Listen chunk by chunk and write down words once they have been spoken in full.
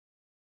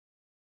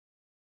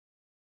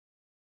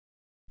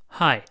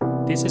Hi,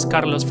 this is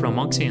Carlos from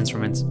OXI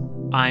Instruments.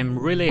 I'm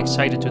really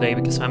excited today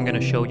because I'm going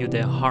to show you the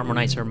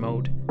Harmonizer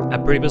mode, a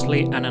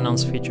previously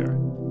unannounced feature.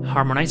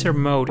 Harmonizer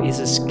mode is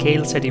a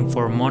scale setting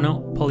for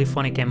mono,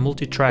 polyphonic and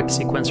multi-track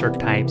sequencer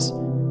types,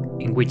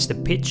 in which the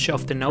pitch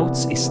of the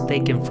notes is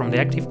taken from the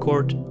active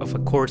chord of a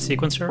chord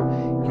sequencer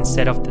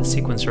instead of the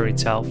sequencer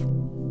itself.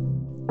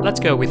 Let's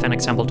go with an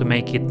example to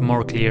make it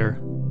more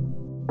clear.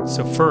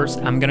 So first,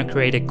 I'm going to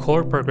create a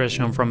chord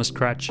progression from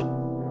scratch.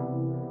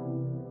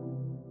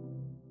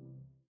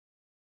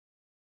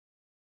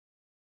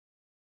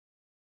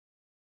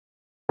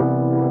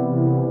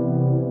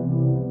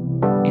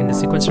 In the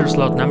sequencer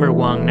slot number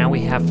 1, now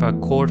we have a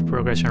chord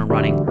progression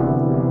running.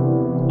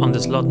 On the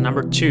slot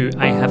number 2,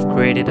 I have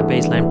created a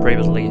bass line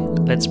previously.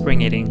 Let's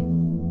bring it in.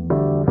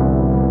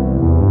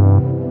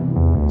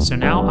 So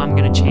now I'm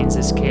gonna change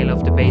the scale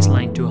of the bass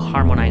line to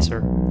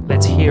Harmonizer.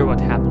 Let's hear what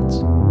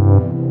happens.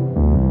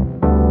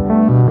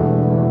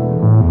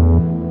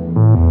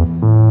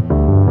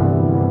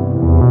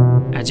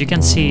 As you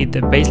can see,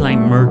 the bass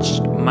line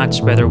merged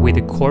much better with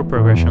the chord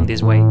progression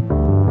this way.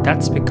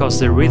 That's because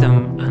the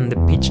rhythm and the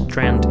pitch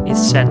trend is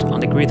set on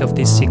the grid of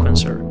this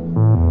sequencer,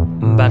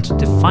 but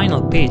the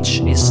final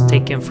pitch is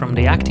taken from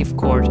the active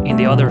chord in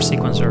the other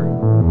sequencer.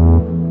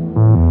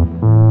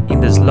 In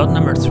the slot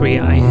number 3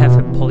 I have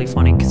a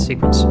polyphonic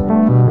sequence.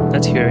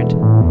 Let's hear it.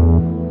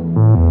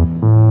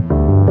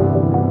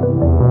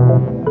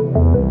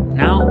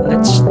 Now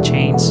let's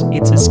change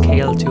its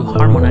scale to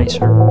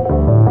Harmonizer.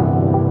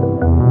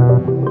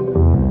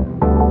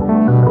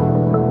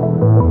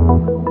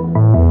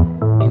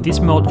 In this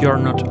mode you're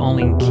not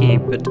only in key,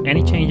 but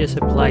any changes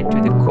applied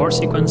to the chord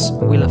sequence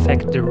will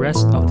affect the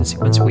rest of the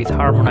sequence with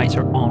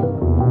Harmonizer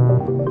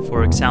on.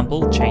 For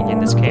example, changing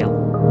the scale.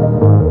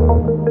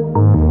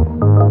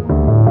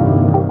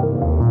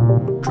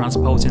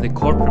 Transposing the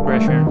chord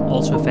progression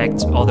also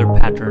affects other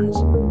patterns.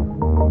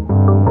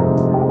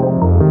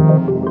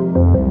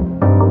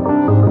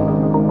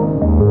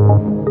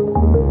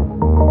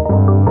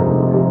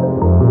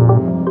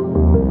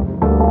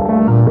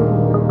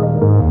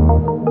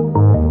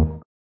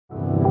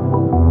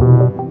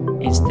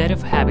 Instead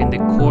of having the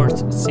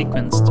chords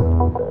sequenced,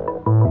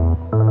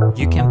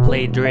 you can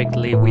play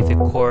directly with the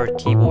chord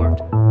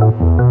keyboard.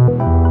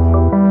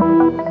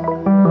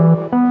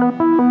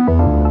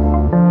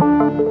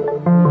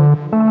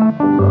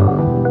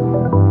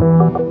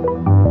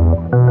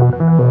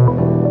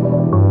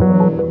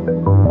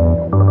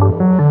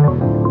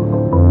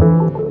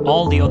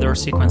 All the other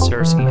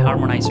sequencers in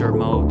Harmonizer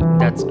mode,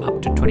 that's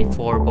up to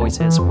 24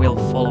 voices, will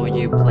follow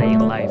you playing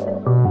live.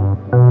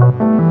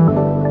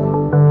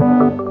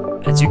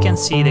 As you can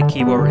see, the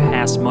keyboard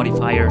has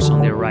modifiers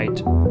on the right.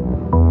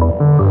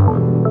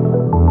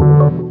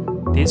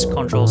 These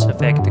controls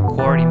affect the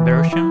chord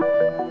inversion,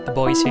 the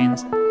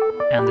voicings,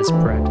 and the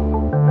spread.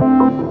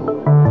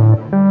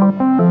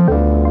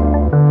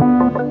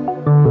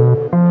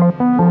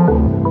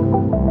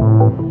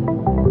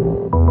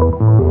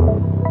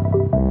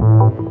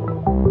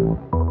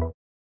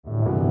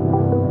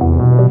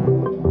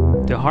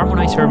 The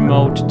Harmonizer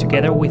mode,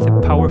 together with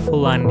the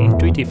powerful and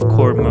intuitive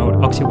chord mode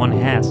OXI ONE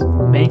has,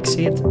 makes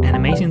it an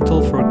amazing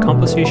tool for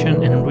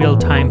composition and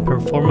real-time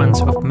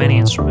performance of many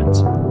instruments.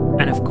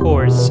 And of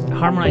course,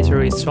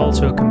 Harmonizer is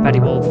also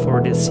compatible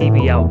for the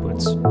CV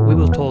outputs. We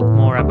will talk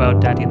more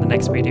about that in the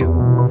next video.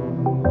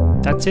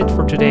 That's it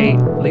for today.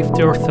 Leave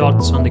your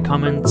thoughts on the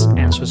comments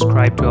and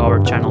subscribe to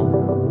our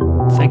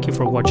channel. Thank you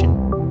for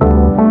watching.